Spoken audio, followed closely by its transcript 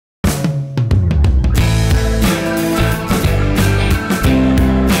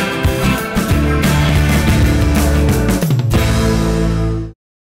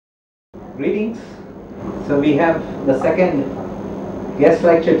So we have the second guest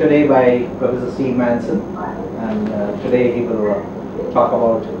lecture today by Professor Steve Manson, and today he will talk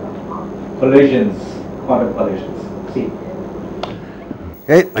about collisions, quantum collisions. Steve.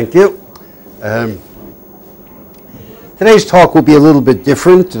 Okay, thank you. Today's talk will be a little bit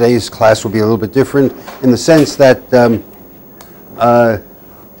different. Today's class will be a little bit different in the sense that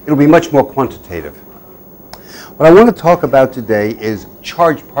it'll be much more quantitative. What I want to talk about today is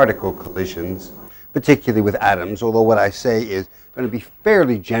charge-particle collisions, particularly with atoms, although what I say is going to be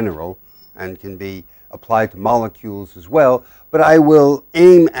fairly general and can be applied to molecules as well, but I will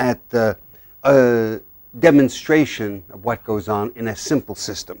aim at a demonstration of what goes on in a simple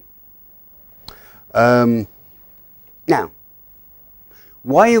system. Now,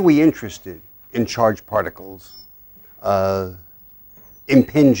 why are we interested in charged particles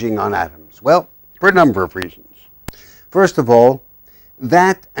impinging on atoms? Well, for a number of reasons. First of all,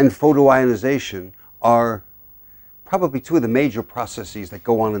 that and photoionization are probably two of the major processes that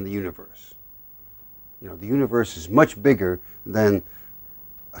go on in the universe. You know, the universe is much bigger than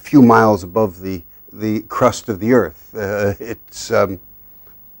a few miles above the crust of the Earth.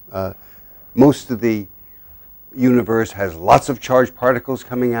 Most of the universe has lots of charged particles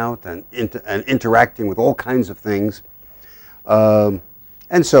coming out and interacting with all kinds of things. And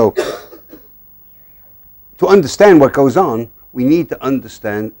so, to understand what goes on, we need to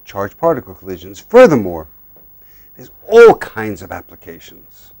understand charged particle collisions. Furthermore, there's all kinds of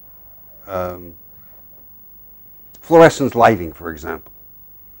applications. Fluorescence lighting, for example.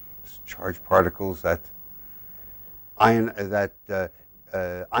 It's charged particles that ionize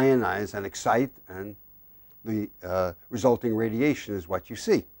and excite, and the resulting radiation is what you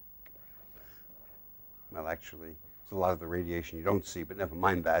see. Well, actually, it's a lot of the radiation you don't see, but never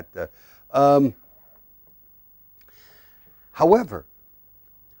mind that. However,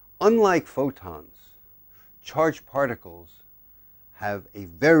 unlike photons, charged particles have a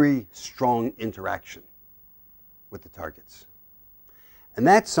very strong interaction with the targets. And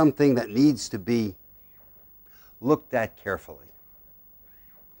that's something that needs to be looked at carefully.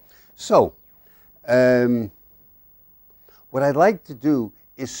 So, what I'd like to do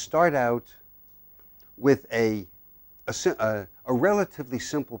is start out with a relatively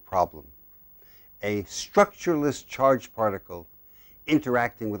simple problem. A structureless charged particle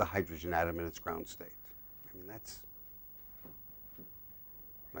interacting with a hydrogen atom in its ground state. I mean, that's,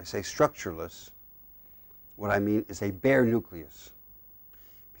 when I say structureless, what I mean is a bare nucleus.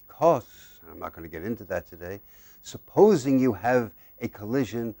 Because, and I'm not going to get into that today, supposing you have a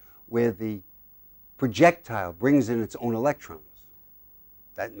collision where the projectile brings in its own electrons,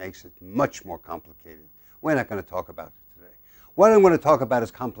 that makes it much more complicated. We're not going to talk about it today. What I want to talk about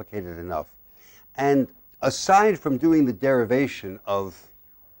is complicated enough. And aside from doing the derivation of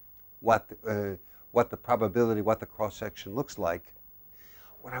what the probability, what the cross-section looks like,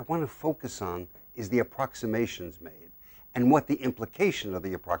 what I want to focus on is the approximations made and what the implication of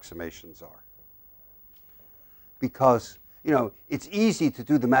the approximations are. Because, you know, it's easy to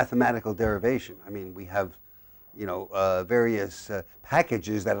do the mathematical derivation. I mean, we have, you know, various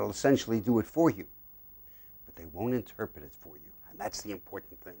packages that will essentially do it for you. But they won't interpret it for you. And that's the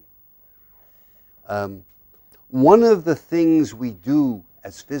important thing. One of the things we do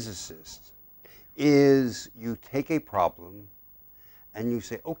as physicists is you take a problem and you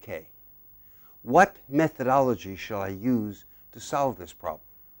say, okay, what methodology shall I use to solve this problem?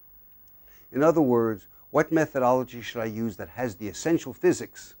 In other words, what methodology should I use that has the essential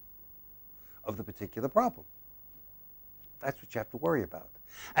physics of the particular problem? That's what you have to worry about.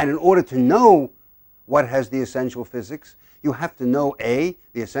 And in order to know what has the essential physics, you have to know A,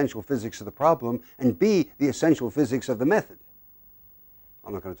 the essential physics of the problem, and B, the essential physics of the method.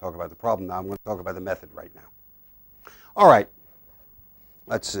 I'm not going to talk about the problem now. I'm going to talk about the method right now. All right.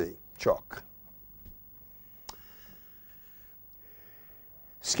 Let's see. Chalk.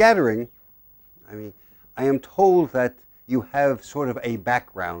 Scattering. I mean, I am told that you have sort of a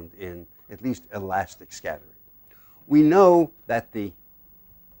background in at least elastic scattering. We know that the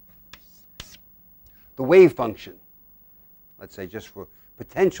wave function, let's say just for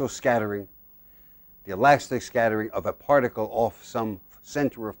potential scattering, the elastic scattering of a particle off some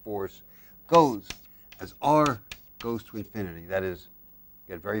center of force goes as r goes to infinity, that is,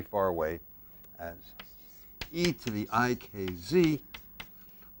 get very far away, as e to the ikz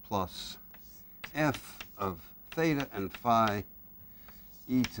plus f of theta and phi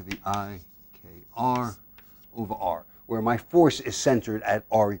e to the ikr over r, where my force is centered at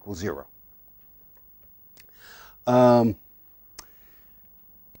r equals 0.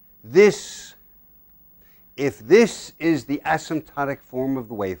 If this is the asymptotic form of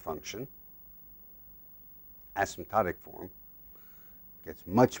the wave function, asymptotic form. It gets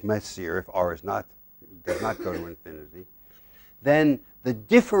much messier if R does not go to infinity. Then the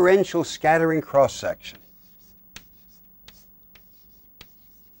differential scattering cross-section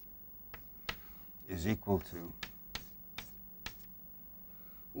is equal to,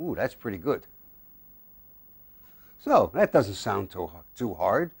 ooh, that's pretty good. So that doesn't sound too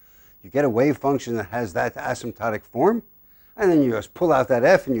hard. You get a wave function that has that asymptotic form, and then you just pull out that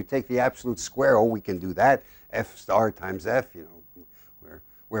f and you take the absolute square. Oh, we can do that. F star times f, you know,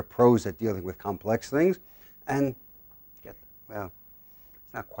 we're pros at dealing with complex things. And get, well,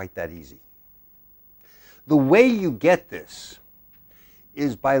 it's not quite that easy. The way you get this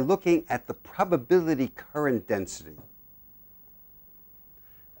is by looking at the probability current density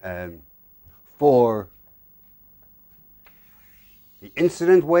for the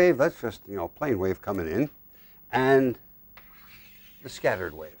incident wave, that's just, you know, plane wave coming in, and the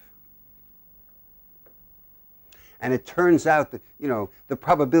scattered wave. And it turns out that, you know, the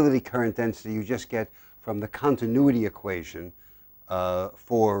probability current density you just get from the continuity equation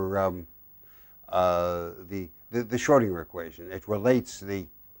for the Schrodinger equation. It relates the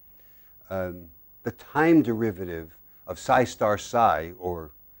time derivative of psi star psi,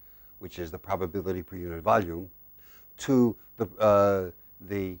 or which is the probability per unit volume, to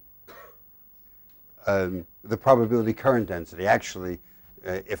the probability current density. Actually,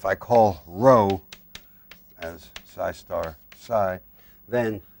 if I call rho as psi star psi,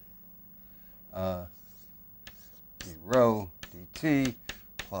 then d rho dt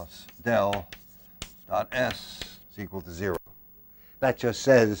plus del dot s is equal to 0. That just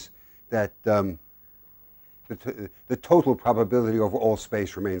says that the total probability over all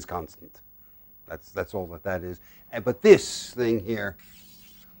space remains constant. That's all that is. But this thing here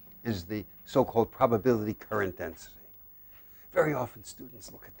is the so-called probability current density. Very often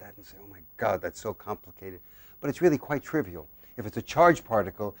students look at that and say, oh my God, that's so complicated. But it's really quite trivial. If it's a charged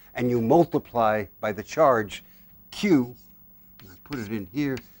particle and you multiply by the charge Q, and I put it in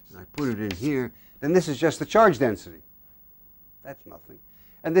here, and I put it in here, then this is just the charge density. That's nothing.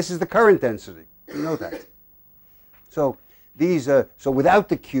 And this is the current density. You know that. So these, so without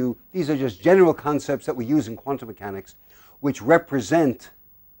the Q, these are just general concepts that we use in quantum mechanics, which represent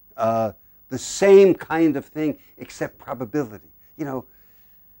the same kind of thing except probability. You know,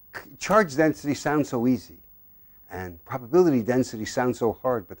 charge density sounds so easy, and probability density sounds so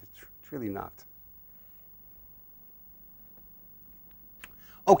hard, but it's really not.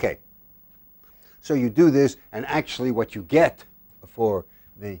 Okay, so you do this, and actually what you get for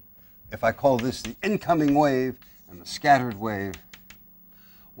the, if I call this the incoming wave and the scattered wave,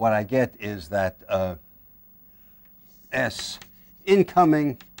 what I get is that S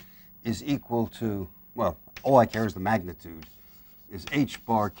incoming is equal to, well, all I care is the magnitude, is h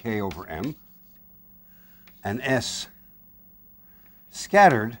bar k over m, and S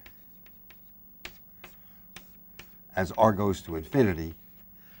scattered, as r goes to infinity.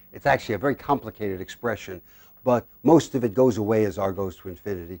 It's actually a very complicated expression, but most of it goes away as r goes to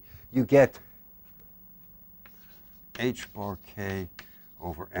infinity. You get h bar k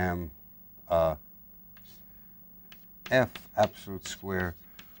over m f absolute square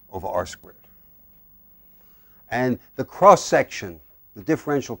over r squared. And the cross-section, the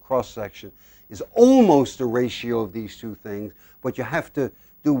differential cross-section, is almost a ratio of these two things, but you have to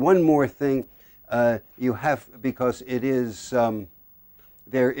do one more thing. You have, because it is,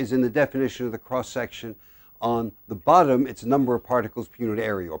 there is in the definition of the cross-section, on the bottom it's number of particles per unit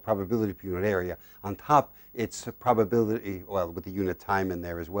area, or probability per unit area. On top it's probability, well, with the unit time in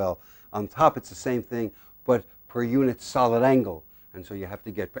there as well. On top it's the same thing, but per unit solid angle. And so you have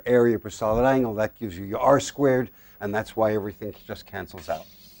to get area per solid angle. That gives you your r squared, and that's why everything just cancels out.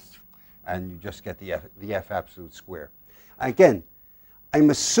 And you just get the f absolute square. Again, I'm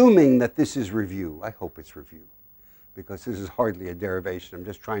assuming that this is review. I hope it's review, because this is hardly a derivation. I'm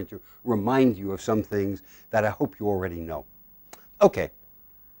just trying to remind you of some things that I hope you already know. Okay.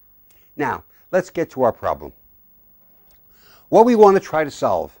 Now, let's get to our problem. What we want to try to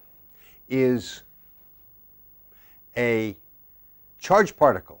solve is a charged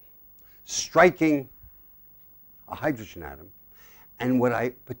particle striking a hydrogen atom. And what I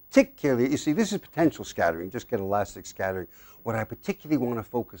particularly, you see, this is potential scattering, just get elastic scattering. What I particularly want to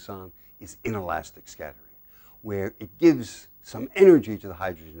focus on is inelastic scattering, where it gives some energy to the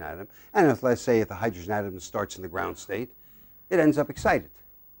hydrogen atom. And if, let's say, if the hydrogen atom starts in the ground state, it ends up excited.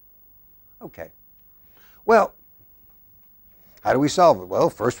 Okay. Well, how do we solve it? Well,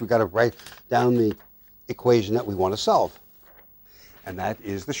 first we've got to write down the equation that we want to solve. And that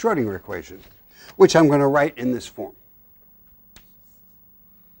is the Schrodinger equation, which I'm going to write in this form.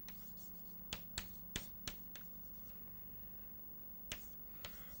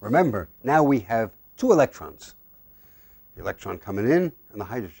 Remember, now we have two electrons. The electron coming in and the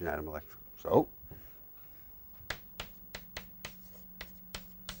hydrogen atom electron. So,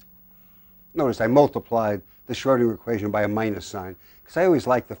 notice I multiplied the Schrodinger equation by a minus sign because I always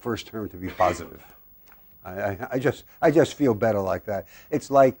like the first term to be positive. I just feel better like that.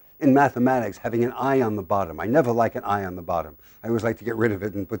 It's like in mathematics having an I on the bottom. I never like an I on the bottom. I always like to get rid of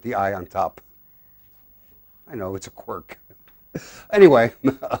it and put the I on top. I know, it's a quirk. Anyway,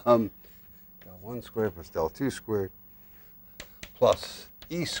 del 1 squared plus del 2 squared plus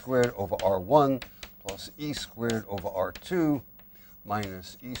E squared over R1 plus E squared over R2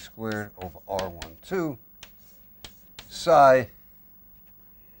 minus E squared over R12 psi,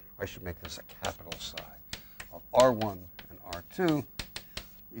 I should make this a capital psi, of R1 and R2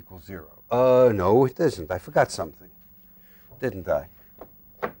 equals 0. No, it doesn't. I forgot something, didn't I?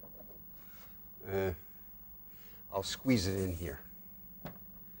 I'll squeeze it in here.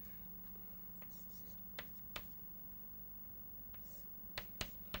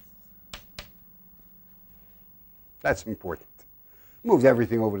 That's important. Moved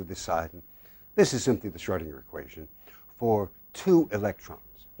everything over to this side. And this is simply the Schrodinger equation for two electrons.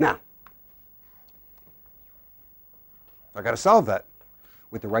 Now, I've got to solve that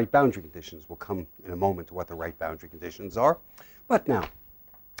with the right boundary conditions. We'll come in a moment to what the right boundary conditions are. But now,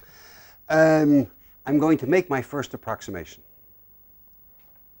 I'm going to make my first approximation.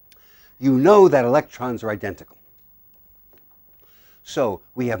 You know that electrons are identical. So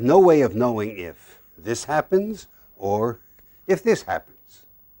we have no way of knowing if this happens or if this happens.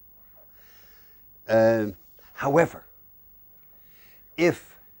 However,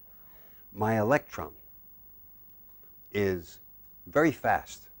 if my electron is very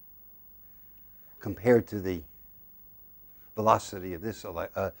fast compared to the velocity of this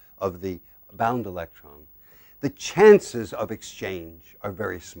of the bound electron, the chances of exchange are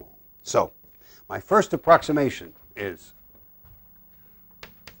very small. So my first approximation is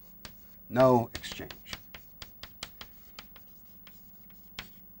no exchange.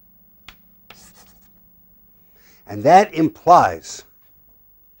 And that implies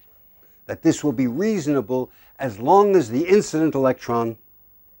that this will be reasonable as long as the incident electron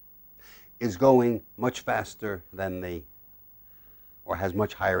is going much faster than the, or has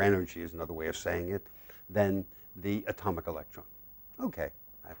much higher energy is another way of saying it, than the atomic electron. Okay,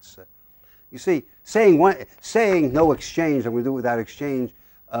 that's, you see, saying no exchange, I'm going to do it without exchange,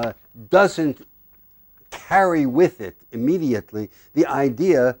 doesn't carry with it immediately the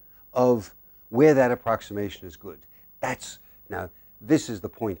idea of where that approximation is good. That's, now, this is the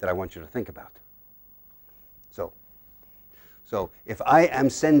point that I want you to think about. So if I am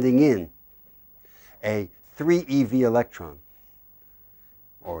sending in a 3 eV electron,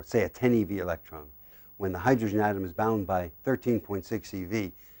 or say a 10 eV electron, when the hydrogen atom is bound by 13.6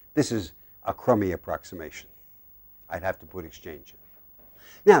 eV, this is a crummy approximation. I'd have to put exchange in.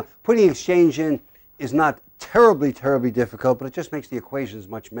 Now, putting exchange in is not terribly, terribly difficult, but it just makes the equations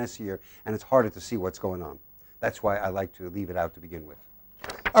much messier, and it's harder to see what's going on. That's why I like to leave it out to begin with.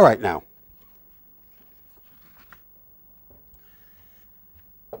 All right, now.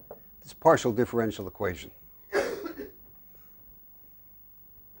 This partial differential equation.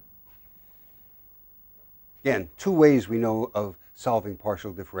 Again, two ways we know of solving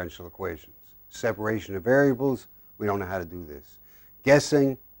partial differential equations. Separation of variables, we don't know how to do this.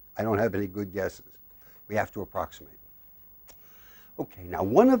 Guessing, I don't have any good guesses. We have to approximate. Okay, now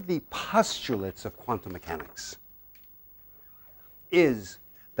one of the postulates of quantum mechanics is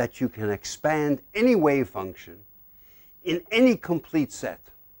that you can expand any wave function in any complete set.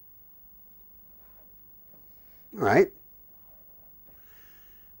 All right?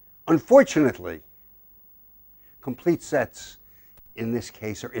 Unfortunately, complete sets in this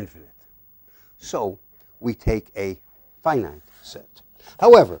case are infinite. So we take a finite set.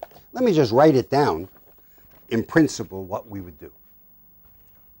 However, let me just write it down in principle what we would do.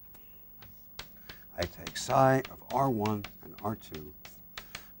 I take psi of R1 and R2. I'm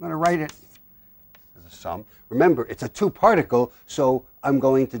going to write it as a sum. Remember, it's a two-particle, so I'm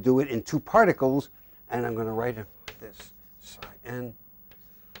going to do it in two particles, and I'm going to write it like this. Psi n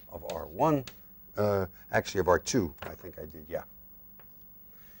of R1, actually of R2, I think I did, yeah.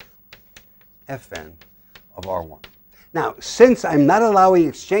 Fn of R1. Now, since I'm not allowing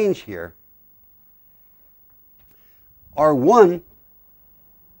exchange here, R1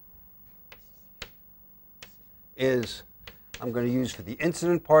 is, I'm going to use for the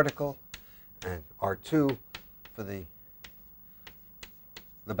incident particle, and R2 for the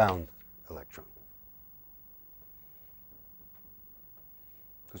bound electron.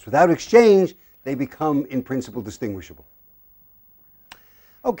 Because without exchange, they become in principle distinguishable.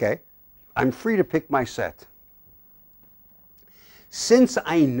 Okay, I'm free to pick my set. Since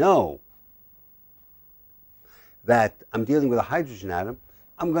I know that I'm dealing with a hydrogen atom,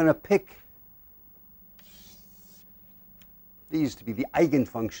 I'm going to pick these to be the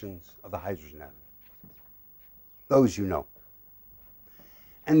eigenfunctions of the hydrogen atom. Those you know.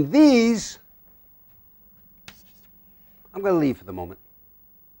 And these, I'm going to leave for the moment.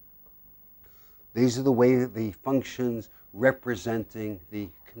 These are the functions representing the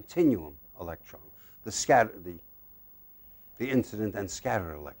continuum electron, the incident and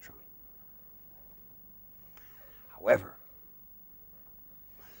scattered electron. However,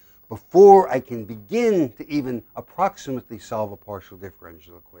 before I can begin to even approximately solve a partial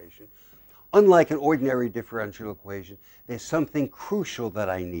differential equation, unlike an ordinary differential equation, there's something crucial that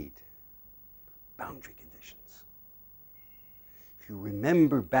I need: boundary conditions. If you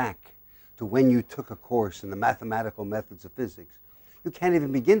remember back to when you took a course in the mathematical methods of physics, you can't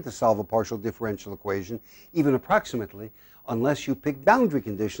even begin to solve a partial differential equation, even approximately, unless you pick boundary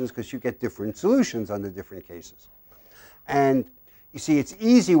conditions, because you get different solutions under different cases. And you see, it's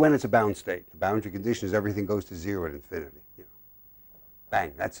easy when it's a bound state. The boundary condition is everything goes to 0 at infinity. You know,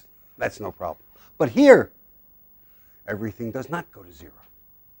 bang, that's no problem. But here, everything does not go to 0.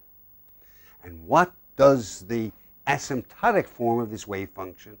 And what does the asymptotic form of this wave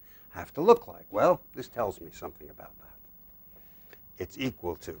function have to look like? Well, this tells me something about that. It's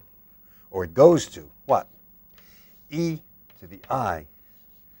equal to, or it goes to, what? E to the I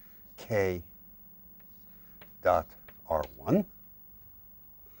k dot R1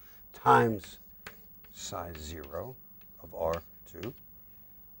 times psi 0 of R2.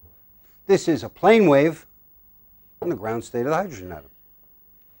 This is a plane wave in the ground state of the hydrogen atom.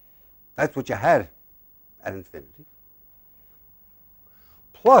 That's what you had at infinity.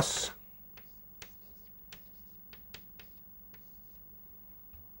 Plus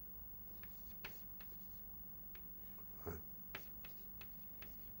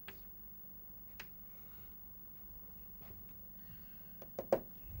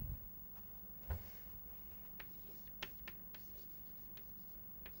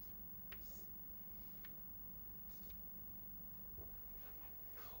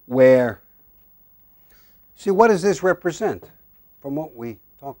where, see, what does this represent? From what we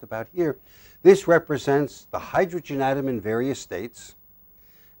talked about here, this represents the hydrogen atom in various states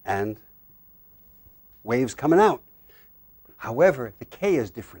and waves coming out. However, the K is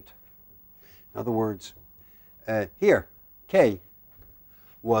different. In other words, here, K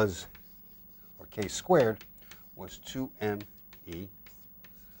was, or K squared, was 2me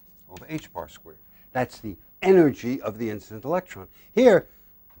over h bar squared. That's the energy of the incident electron. Here,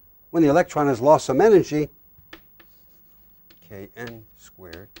 when the electron has lost some energy, Kn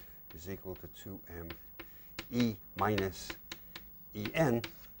squared is equal to 2me minus En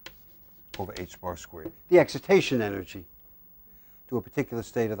over h bar squared. The excitation energy to a particular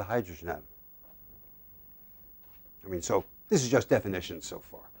state of the hydrogen atom. I mean, so this is just definitions so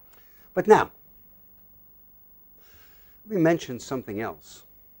far. But now, let me mention something else.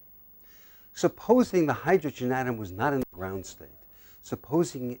 Supposing the hydrogen atom was not in the ground state,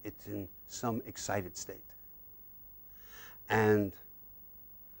 supposing it's in some excited state, and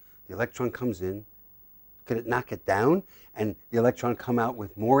the electron comes in, could it knock it down and the electron come out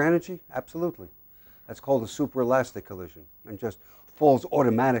with more energy? Absolutely. That's called a superelastic collision and just falls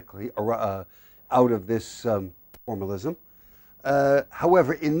automatically out of this formalism.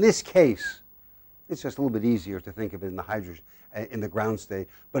 However, in this case, it's just a little bit easier to think of it in the hydrogen, in the ground state,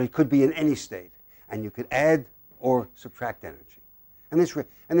 but it could be in any state, and you could add or subtract energy. And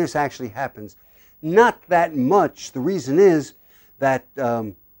this actually happens. Not that much. The reason is that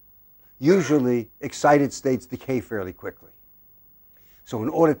usually excited states decay fairly quickly. So in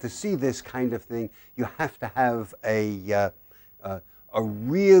order to see this kind of thing, you have to have a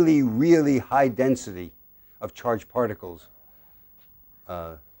really, really high density of charged particles,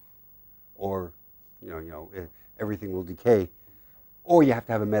 or everything will decay, or you have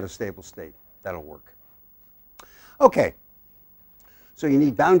to have a metastable state. That'll work. Okay, so you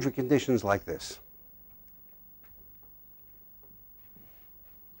need boundary conditions like this.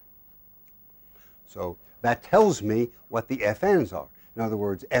 So that tells me what the Fn's are. In other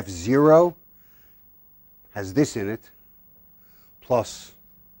words, F0 has this in it, plus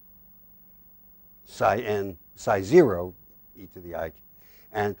psi 0, e to the I,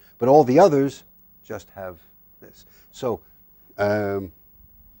 but all the others just have this. So, and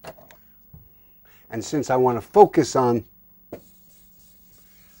since I want to focus on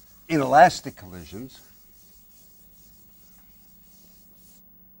inelastic collisions,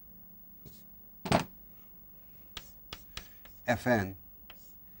 Fn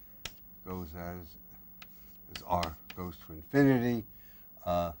goes as r goes to infinity,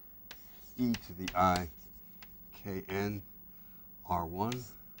 e to the I kn r1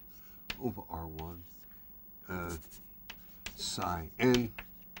 over r1 psi n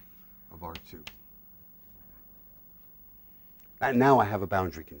of r2. And now I have a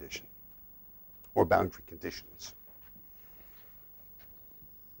boundary condition, or boundary conditions.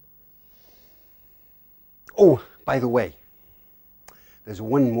 Oh, by the way, there's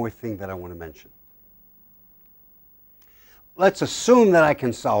one more thing that I want to mention. Let's assume that I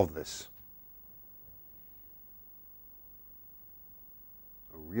can solve this.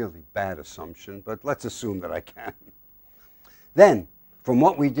 A really bad assumption, but let's assume that I can. Then, from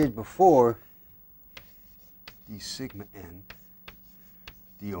what we did before, d sigma n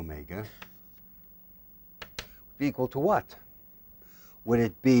d omega would be equal to what? Would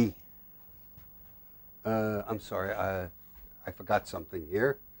it be, I'm sorry, I forgot something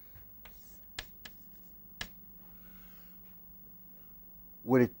here.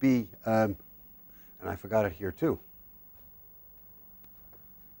 Would it be, and I forgot it here too.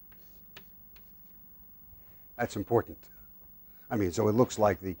 That's important. I mean, so it looks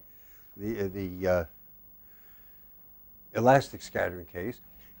like the elastic scattering case.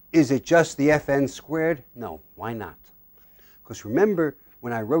 Is it just the Fn squared? No, why not? Because remember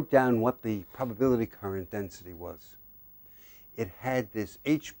when I wrote down what the probability current density was, it had this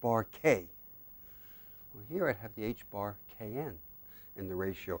h bar k. Well, here I have the h bar kn in the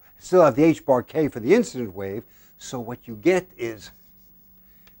ratio. I still have the h bar k for the incident wave, so what you get is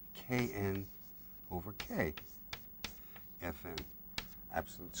kn over k Fn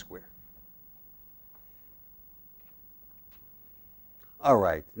absolute square. All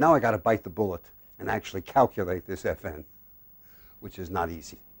right, now I got to bite the bullet and actually calculate this Fn, which is not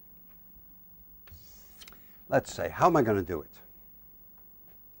easy. Let's say, how am I going to do it?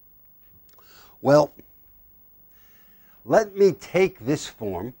 Well, let me take this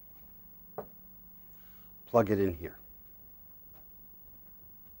form, plug it in here.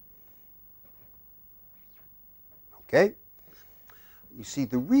 Okay? You see,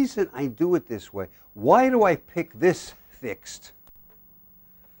 the reason I do it this way, why do I pick this fixed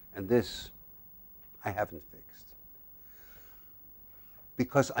and this I haven't fixed?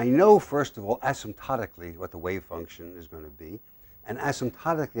 Because I know, first of all, asymptotically what the wave function is going to be, and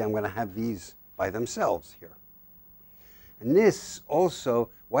asymptotically I'm going to have these by themselves here. And this also,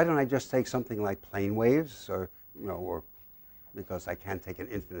 why don't I just take something like plane waves, or, you know, or because I can't take an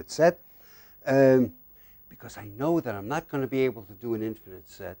infinite set, because I know that I'm not going to be able to do an infinite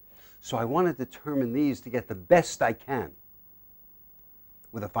set, so I want to determine these to get the best I can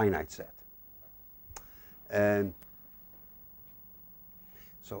with a finite set. And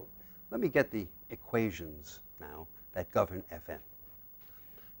so let me get the equations now that govern Fn.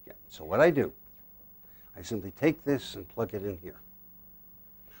 Yeah, so what I do, I simply take this and plug it in here.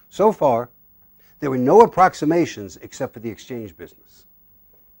 So far, there were no approximations except for the exchange business.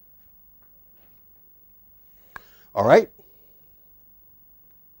 All right?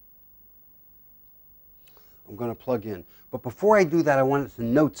 I'm going to plug in. But before I do that, I wanted to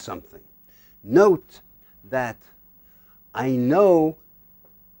note something. Note that I know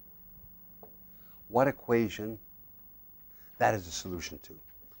what equation that is a solution to.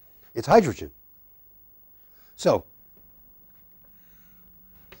 It's hydrogen. So,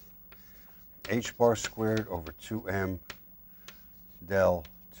 h bar squared over 2m del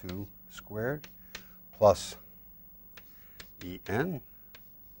 2 squared plus En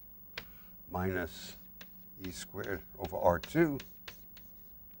minus E squared over R2.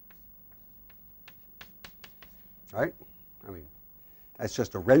 Right? I mean, that's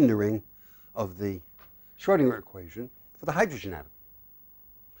just a rendering of the Schrodinger equation for the hydrogen atom.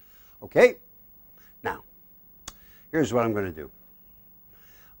 Okay? Now, here's what I'm going to do.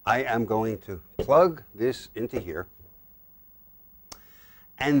 I am going to plug this into here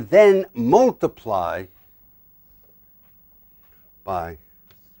and then multiply by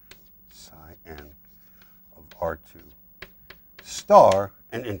psi n of R2 star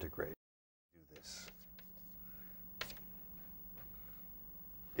and integrate. Do this.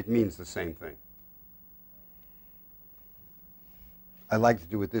 It means the same thing. I like to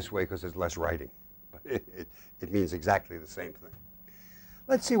do it this way because there's less writing, but it means exactly the same thing.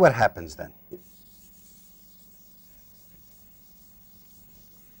 Let's see what happens then.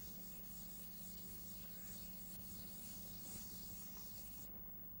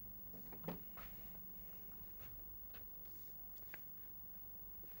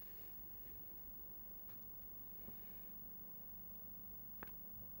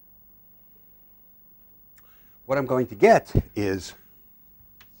 What I'm going to get is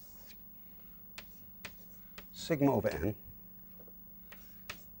sigma over n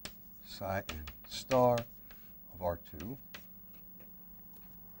psi n star of R2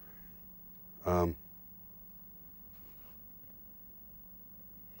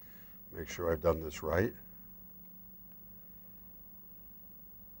 make sure I've done this right.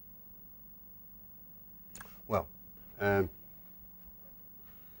 Well,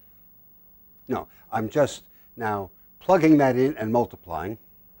 no, I'm just now plugging that in and multiplying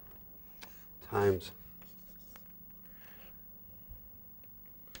times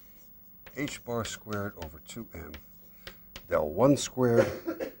h bar squared over 2m del 1 squared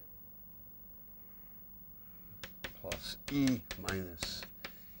plus e minus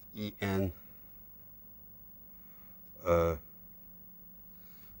en. By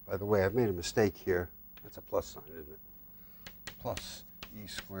the way, I've made a mistake here. That's a plus sign, isn't it? Plus e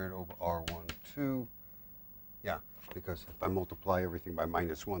squared over r1, 2. Yeah, because if I multiply everything by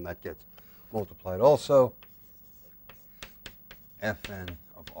minus 1, that gets multiplied also. Fn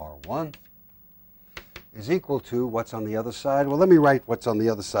of r1 is equal to what's on the other side. Well, let me write what's on the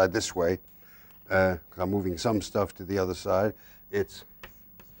other side this way, because I'm moving some stuff to the other side. It's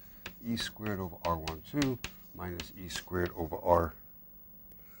e squared over r1, 2 minus e squared over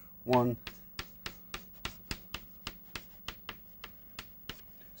r1.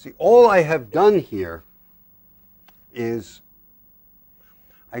 See, all I have done here is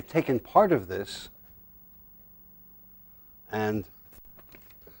I've taken part of this and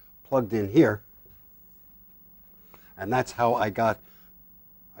plugged in here, and that's how I got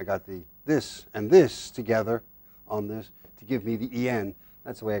the this and this together on this to give me the En.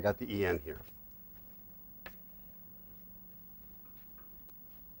 That's the way I got the En here.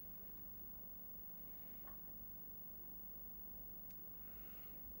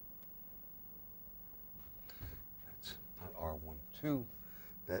 That's not R12.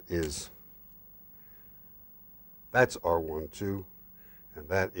 That's R12, and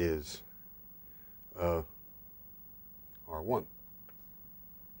that is R1.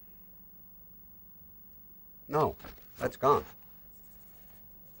 No, that's gone.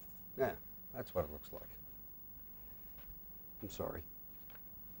 Yeah, that's what it looks like. I'm sorry.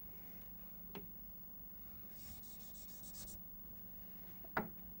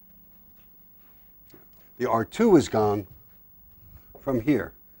 The R2 is gone from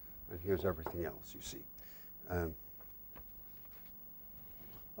here, and here's everything else, you see.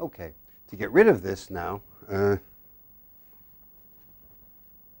 Okay, to get rid of this now, okay,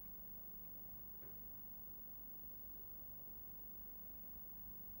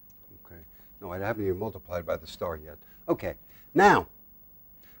 no, I haven't even multiplied by the star yet. Okay, now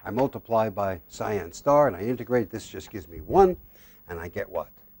I multiply by psi n star, and I integrate. This just gives me 1, and I get what?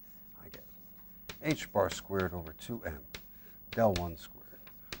 I get h bar squared over 2m del 1 squared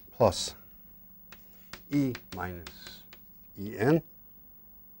plus e minus en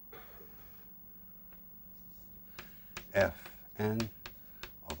Fn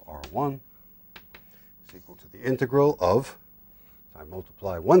of R1 is equal to the integral of, so I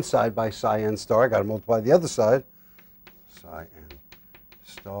multiply one side by psi n star, I got to multiply the other side, psi n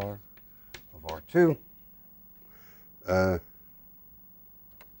star of R2,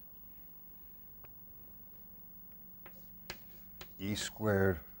 e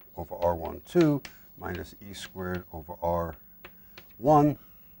squared over R12 minus e squared over R1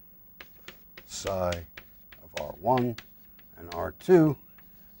 psi of R1 and R2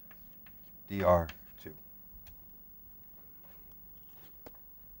 dr2.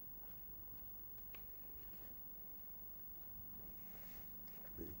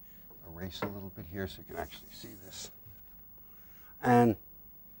 Erase a little bit here so you can actually see this. And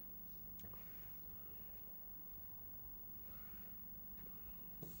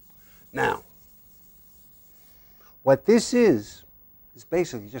now, what this is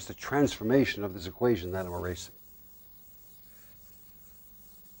basically just a transformation of this equation that I'm erasing.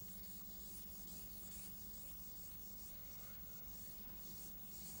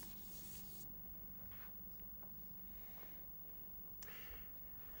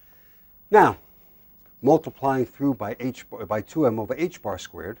 Now, multiplying through by 2m over h bar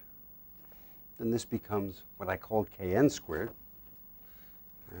squared, then this becomes what I called kn squared.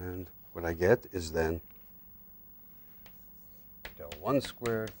 And what I get is then del 1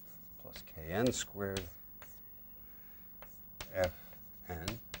 squared plus kn squared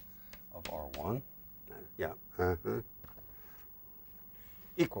Fn of R1, yeah,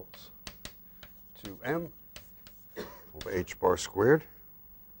 equals 2m over h bar squared,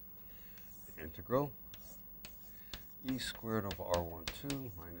 integral e squared over R12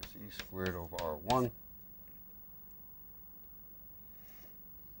 minus e squared over R1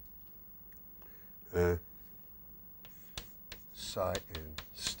 psi n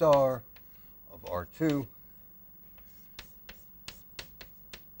star of R2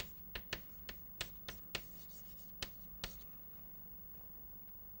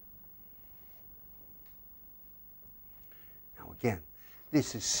 Now again,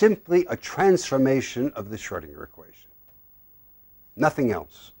 this is simply a transformation of the Schrödinger equation. Nothing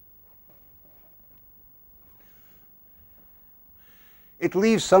else. It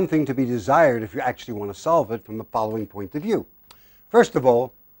leaves something to be desired if you actually want to solve it from the following point of view. First of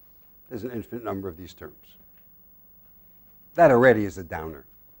all, there's an infinite number of these terms. That already is a downer.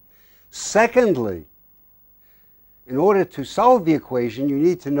 Secondly, in order to solve the equation, you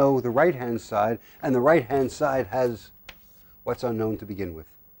need to know the right-hand side, and the right-hand side has what's unknown to begin with.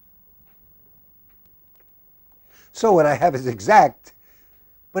 So what I have is exact,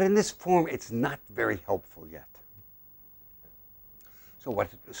 but in this form, it's not very helpful yet. So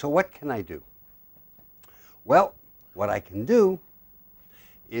what can I do? Well, what I can do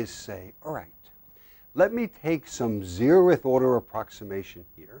is say, all right, let me take some 0th order approximation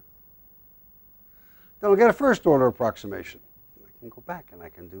here. Then I'll get a 1st order approximation. I can go back and I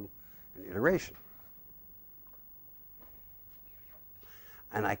can do an iteration.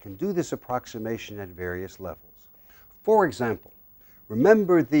 And I can do this approximation at various levels. For example,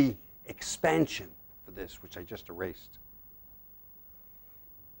 remember the expansion for this, which I just erased.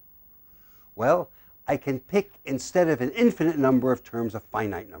 Well, I can pick, instead of an infinite number of terms, a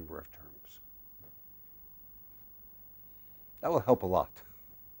finite number of terms. That will help a lot.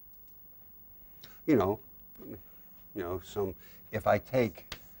 If I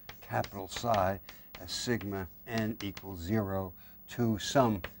take capital psi as sigma n equals 0 to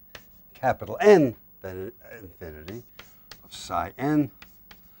some capital N, then infinity, of psi n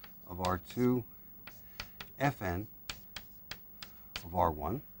of R2 Fn of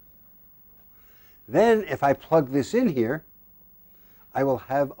R1. Then if I plug this in here, I will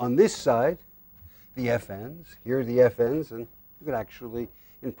have on this side the Fn's. Here are the Fn's, and you could actually,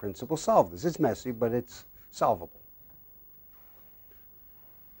 in principle, solve this. It's messy, but it's solvable.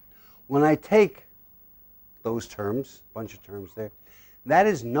 When I take those terms, a bunch of terms there, that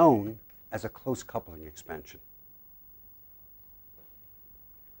is known as a close coupling expansion.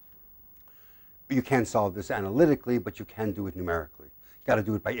 You can't solve this analytically, but you can do it numerically. You've got to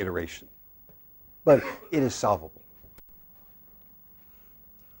do it by iteration. But it is solvable.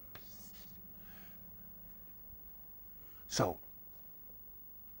 So,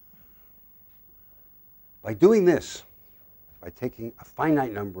 by doing this, by taking a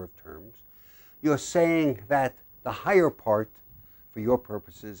finite number of terms, you're saying that the higher part, for your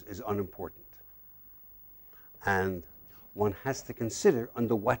purposes, is unimportant. And one has to consider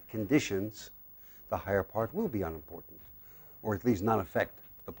under what conditions the higher part will be unimportant, or at least not affect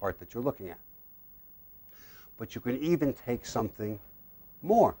the part that you're looking at. But you can even take something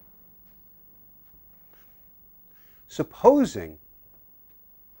more. Supposing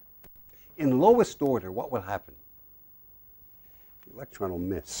in lowest order, what will happen? The electron will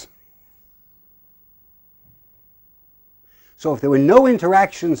miss. So if there were no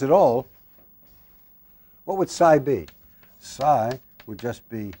interactions at all, what would psi be? Psi would just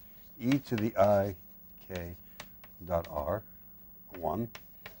be e to the I k dot r 1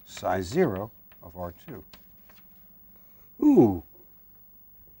 psi 0 of R2. Ooh,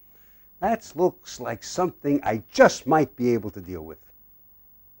 that looks like something I just might be able to deal with.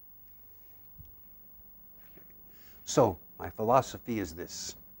 So my philosophy is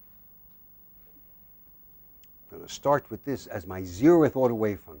this. I'm going to start with this as my 0th order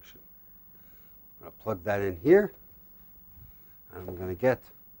wave function. I'm going to plug that in here, and I'm going to get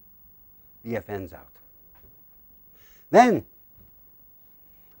the Fn's out. Then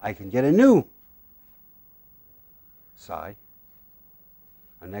I can get a new psi,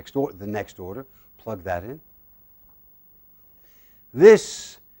 the next order, plug that in.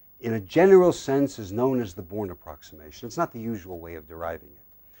 This, in a general sense, is known as the Born approximation. It's not the usual way of deriving it.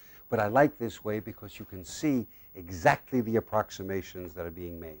 But I like this way because you can see exactly the approximations that are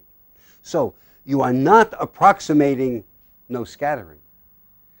being made. So you are not approximating no scattering.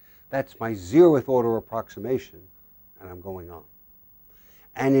 That's my 0th order approximation, and I'm going on.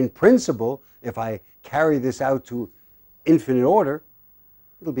 And in principle, if I carry this out to infinite order,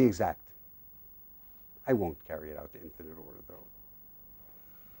 it'll be exact. I won't carry it out to infinite order, though.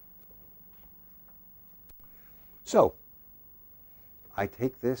 So I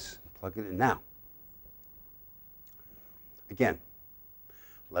take this and plug it in. Now, again,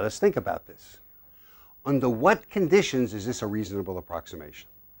 let us think about this. Under what conditions is this a reasonable approximation?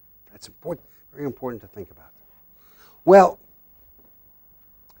 That's important, very important to think about. Well,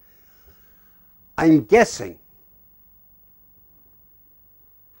 I'm guessing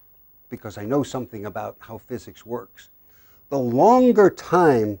because I know something about how physics works, the longer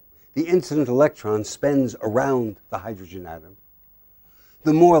time the incident electron spends around the hydrogen atom,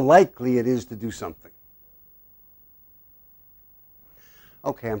 the more likely it is to do something.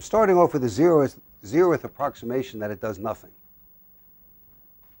 Okay, I'm starting off with a zeroth approximation that it does nothing.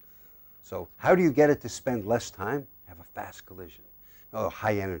 So how do you get it to spend less time? Have a fast collision, a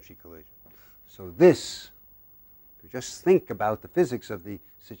high energy collision. So this, if you just think about the physics of the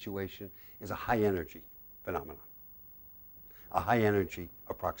situation, is a high energy phenomenon, a high energy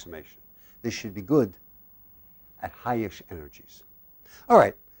approximation. This should be good at highish energies. All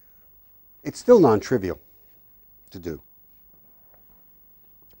right, it's still non-trivial to do,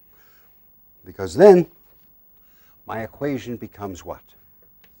 because then my equation becomes what?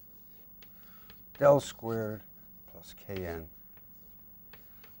 Del squared plus Kn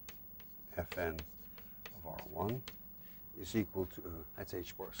Fn of R1 is equal to, that's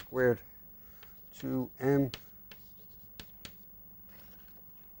h bar squared, 2m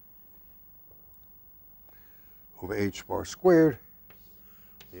over h bar squared,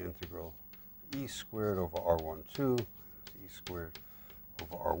 the integral e squared over R12, e squared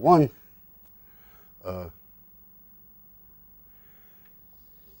over R1,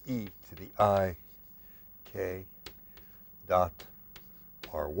 e to the I k dot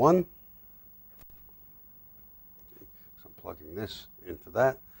R1. So I'm plugging this into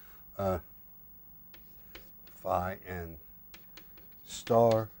that. Phi n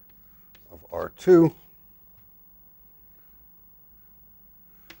star of R2,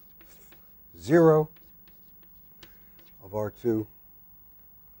 0 of R2.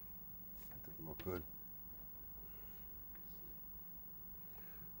 That didn't look good.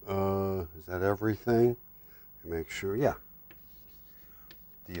 Is that everything? Make sure, yeah.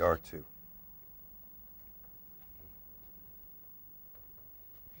 dr2.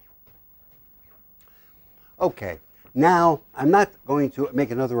 Okay, now I'm not going to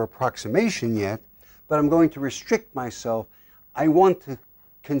make another approximation yet, but I'm going to restrict myself. I want to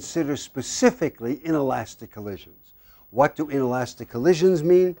consider specifically inelastic collisions. What do inelastic collisions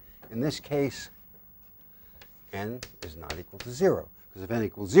mean? In this case, n is not equal to 0. Because if n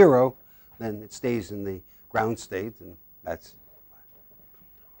equals 0, then it stays in the ground state, and that's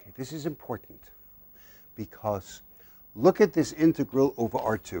okay. This is important because look at this integral over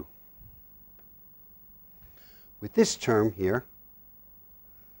R2. With this term here,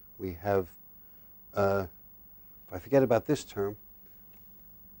 we have, if I forget about this term,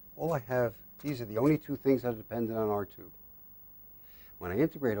 all I have, these are the only two things that are dependent on R2. When I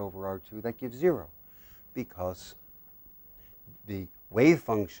integrate over R2, that gives 0 because the wave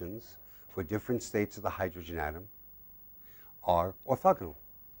functions for different states of the hydrogen atom are orthogonal.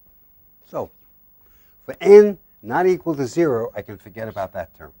 So for n not equal to 0, I can forget about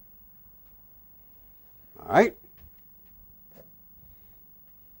that term. All right?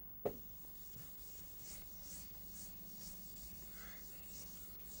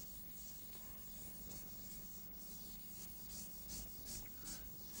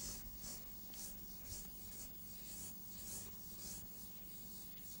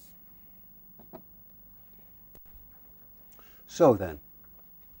 So then,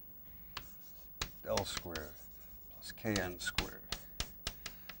 del squared plus Kn squared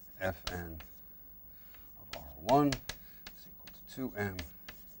Fn of R1 is equal to 2m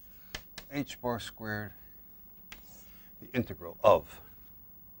h bar squared, the integral of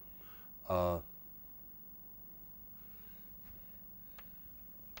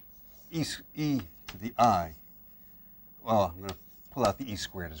e to the I. Well, I'm going to pull out the e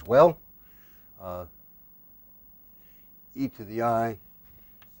squared as well. E to the I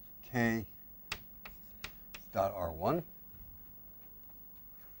k dot R1.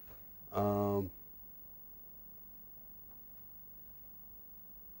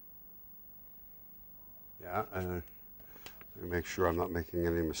 Yeah, let me make sure I'm not making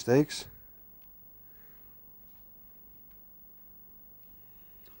any mistakes.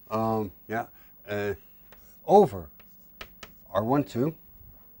 Yeah, over R12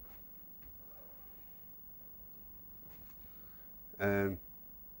 and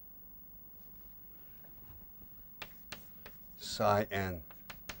psi n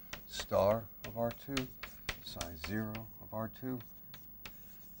star of R2, psi 0 of R2,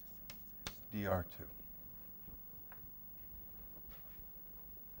 dr2.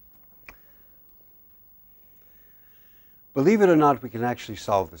 Believe it or not, we can actually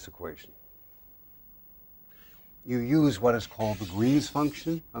solve this equation. You use what is called the Green's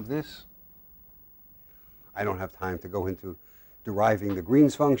function of this. I don't have time to go into deriving the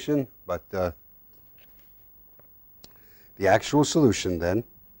Green's function, but the actual solution then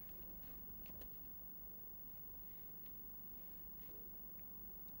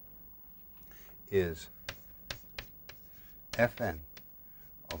is Fn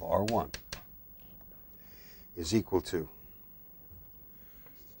of R1 is equal to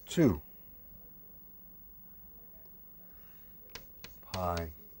 2 pi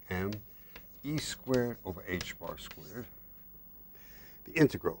m e squared over h bar squared, the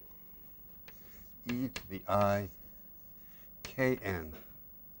integral e to the I kn,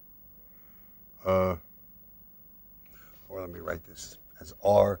 or let me write this as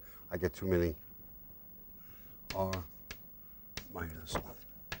r. I get too many. R minus 1.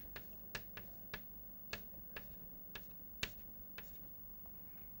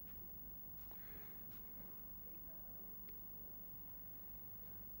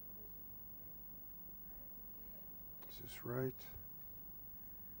 Is this right?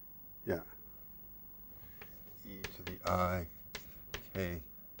 Yeah. E to the I k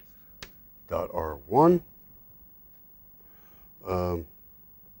dot R1.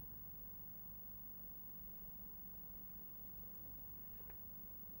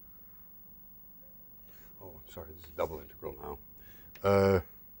 Sorry, this is double integral now. Let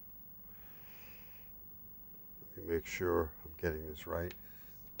me make sure I'm getting this right.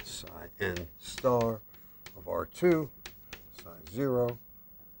 Psi n star of R2, psi 0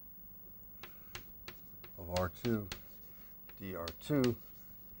 of R2, dr2,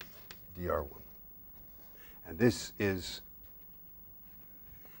 dr1. And this is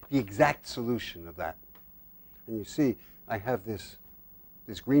the exact solution of that. And you see, I have this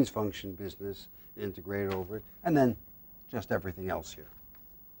Green's function business integrate over it, and then just everything else here.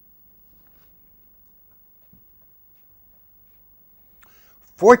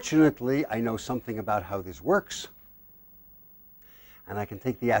 Fortunately, I know something about how this works, and I can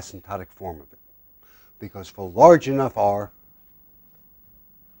take the asymptotic form of it. Because for large enough R,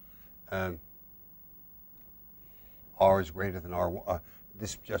 R is greater than R1.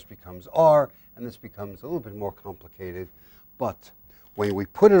 This just becomes R, and this becomes a little bit more complicated. But when we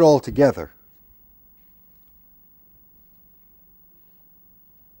put it all together,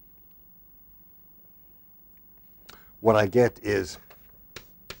 what I get is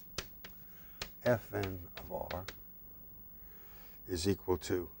Fn of R is equal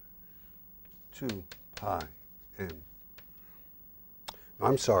to 2 pi m. No,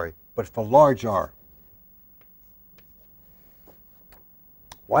 I'm sorry, but for large R,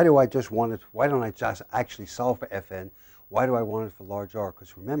 why do I just want it? Why don't I just actually solve for Fn? Why do I want it for large R?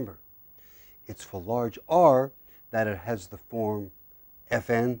 Because remember, it's for large R that it has the form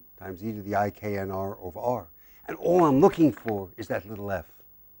Fn times e to the I knr over R. And all I'm looking for is that little f.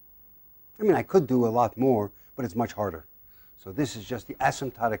 I mean, I could do a lot more, but it's much harder. So this is just the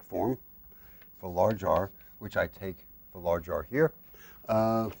asymptotic form for large R, which I take for large R here.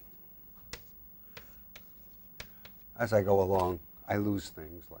 As I go along, I lose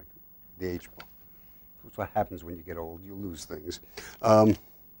things like the h bar. That's what happens when you get old. You lose things. The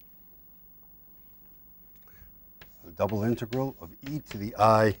double integral of e to the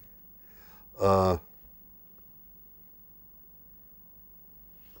I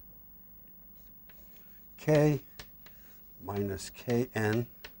k minus kn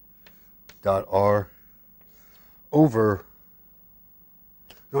dot R over,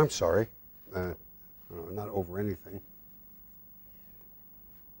 no, I'm sorry, not over anything.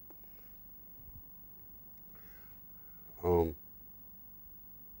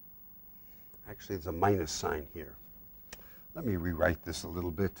 Actually, it's a minus sign here. Let me rewrite this a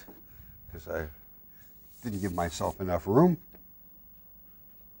little bit because I didn't give myself enough room.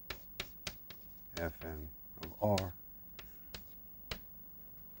 Fn of R.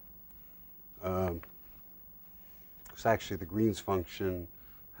 It's actually the Green's function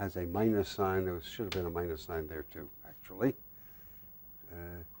has a minus sign. There should have been a minus sign there too, actually.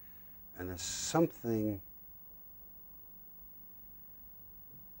 And there's something.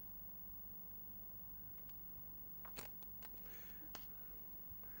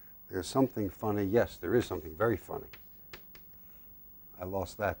 There's something funny. Yes, there is something very funny. I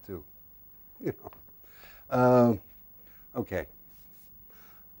lost that too. You know. Okay.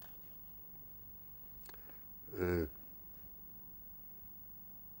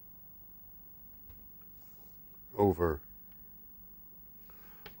 Over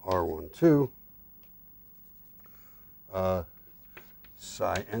R12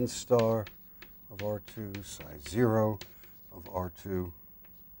 psi n star of R2 psi 0 of R2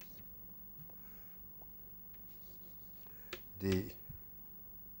 d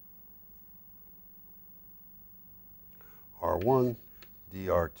R1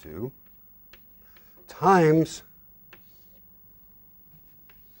 dr2 times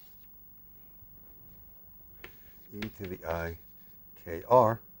e to the I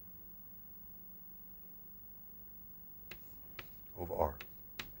kr over R.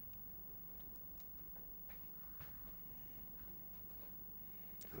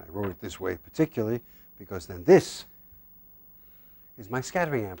 And I wrote it this way particularly because then this is my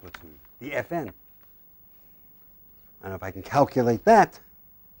scattering amplitude, the Fn. And if I can calculate that,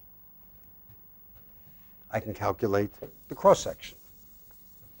 I can calculate the cross-section.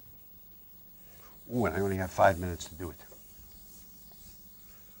 Ooh, and I only have 5 minutes to do it.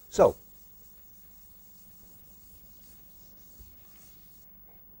 So,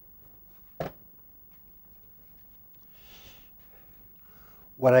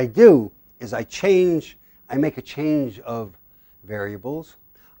 what I do is I make a change of variables.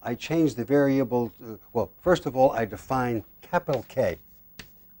 I change the variable to, well, first of all, I define capital K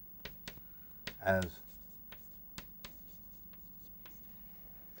as,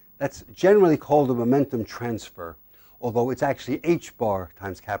 that's generally called a momentum transfer, although it's actually h bar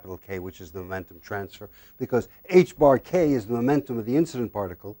times capital K, which is the momentum transfer, because h bar K is the momentum of the incident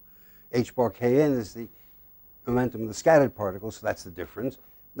particle, h bar Kn is the momentum of the scattered particle, so that's the difference.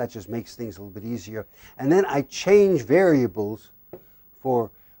 That just makes things a little bit easier. And then I change variables for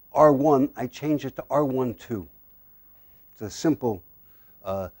R1, I change it to R12. It's a simple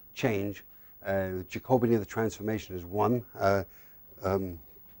change. Jacobian of the transformation is 1.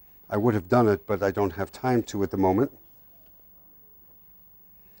 I would have done it, but I don't have time to at the moment.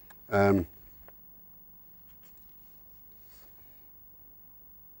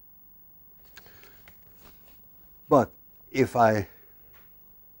 But if I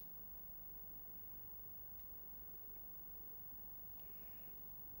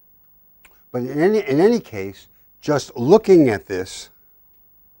But in any case, just looking at this,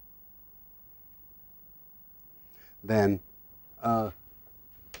 then the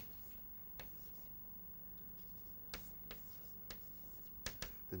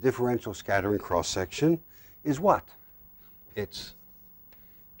differential scattering cross-section is what? It's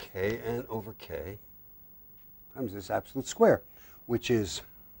Kn over K times this absolute square, which is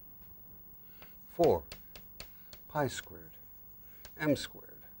 4 pi squared m squared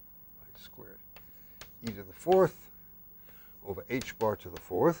squared e to the 4th over h bar to the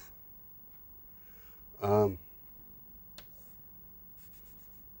 4th. The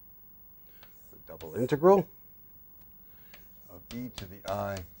double integral of e to the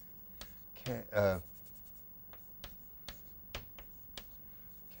I k, k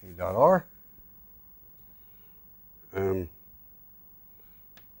dot r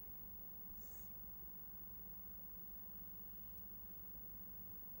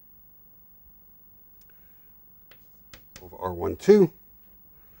over R12,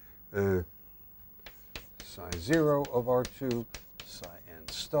 psi 0 of R2, psi n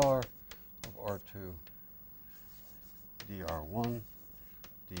star of R2, dr1,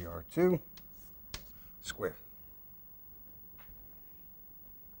 dr2 squared.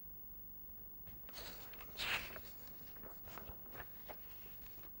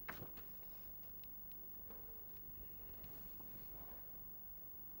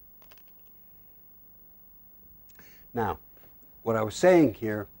 Now, what I was saying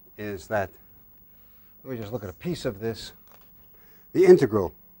here is that, let me just look at a piece of this. The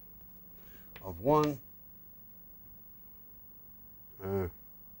integral of 1, I'm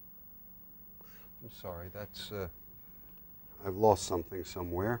sorry, that's, I've lost something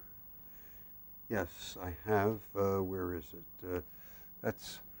somewhere. Yes, I have, where is it?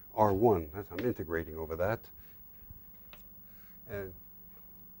 That's R1, I'm integrating over that. And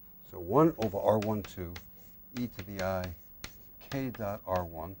so 1 over R12 e to the I k dot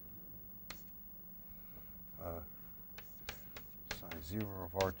R1 psi 0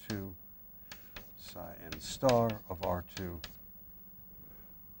 of R2 psi n star of R2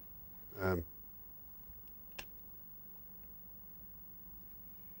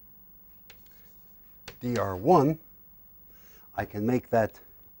 dr1, I can make that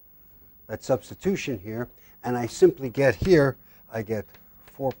substitution here, and I simply get here, I get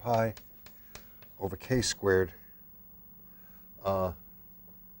 4 pi over k squared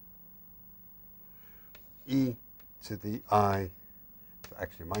e to the I,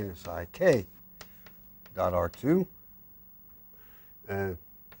 actually minus I k dot R2, and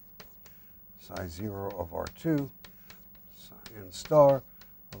psi 0 of R2, psi n star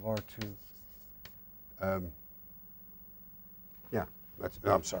of R2. Yeah, that's,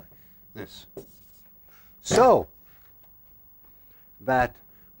 no, I'm sorry, this. So that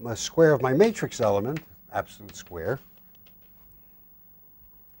my square of my matrix element, absolute square,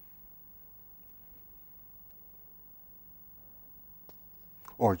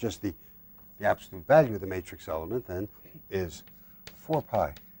 or just the absolute value of the matrix element then, is 4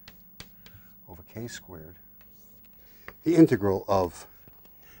 pi over k squared the integral of,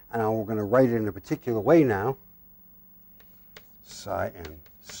 and now we're going to write it in a particular way now, psi n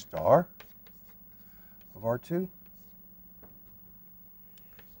star of R2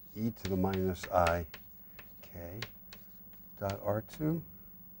 e to the minus I k dot R2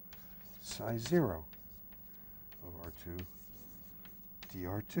 psi 0 of R2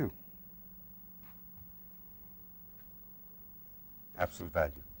 dr2. Absolute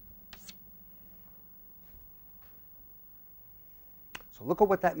value. So look at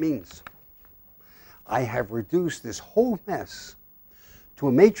what that means. I have reduced this whole mess to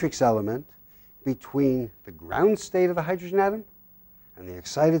a matrix element between the ground state of the hydrogen atom and the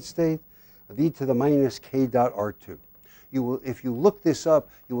excited state of e to the minus k dot R2. You will, if you look this up,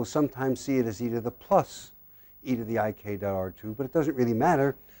 you will sometimes see it as e to the plus e to the ik dot R2, but it doesn't really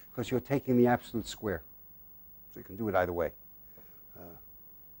matter because you're taking the absolute square. So you can do it either way.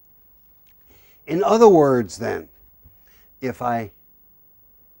 In other words, then, if I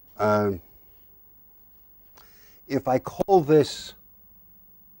call this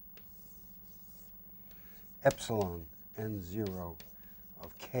epsilon n0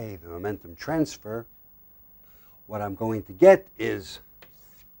 of k, the momentum transfer, what I'm going to get is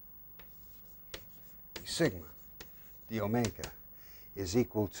d sigma, d omega, is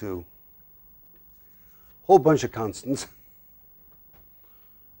equal to a whole bunch of constants,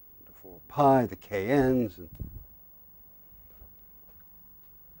 the 4 pi, the kn's, and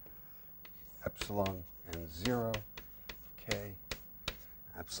epsilon n0 k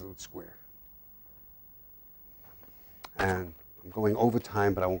absolute square. And I'm going over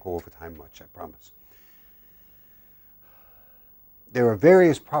time, but I won't go over time much, I promise. There are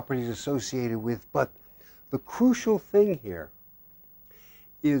various properties associated with, but the crucial thing here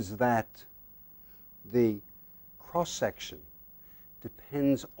is that the cross-section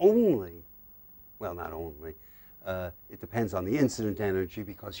depends only, well, not only, it depends on the incident energy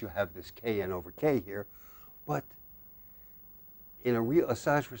because you have this kn over k here, but in a real,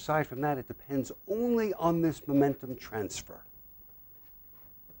 aside from that, it depends only on this momentum transfer.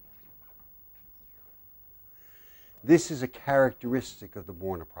 This is a characteristic of the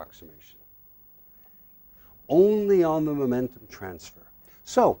Born approximation. Only on the momentum transfer.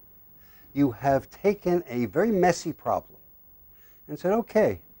 So, you have taken a very messy problem and said,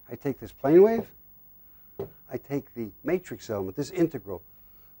 okay, I take this plane wave, I take the matrix element, this integral.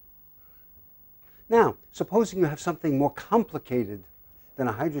 Now, supposing you have something more complicated than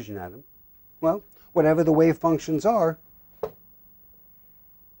a hydrogen atom, well, whatever the wave functions are,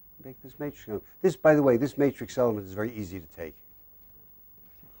 make this matrix element. This, by the way, this matrix element is very easy to take.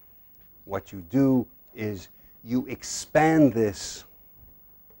 What you do is you expand this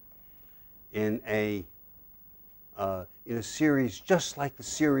in a series just like the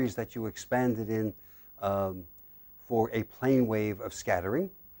series that you expanded in for a plane wave of scattering.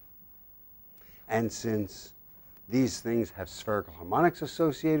 And since these things have spherical harmonics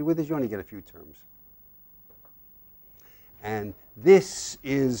associated with it, you only get a few terms. And this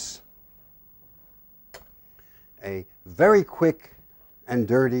is a very quick and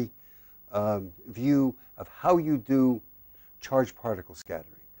dirty view of how you do charged particle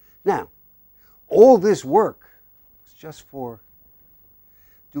scattering. Now, all this work was just for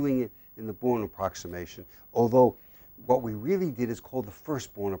doing it in the Born approximation, although what we really did is called the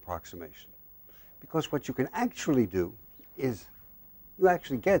first Born approximation. Because what you can actually do is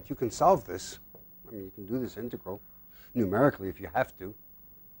you can solve this. I mean, you can do this integral numerically if you have to.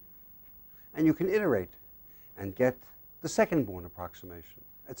 And you can iterate and get the second Born approximation,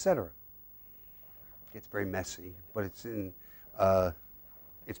 etc. It gets very messy, but it's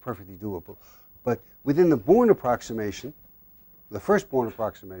perfectly doable. But within the Born approximation, the first Born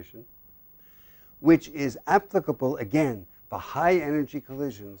approximation, which is applicable, again, for high energy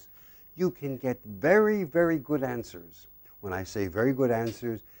collisions, you can get very, very good answers. When I say very good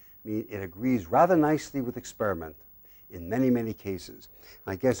answers, I mean it agrees rather nicely with experiment in many, many cases.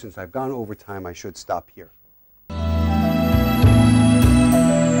 I guess since I've gone over time, I should stop here.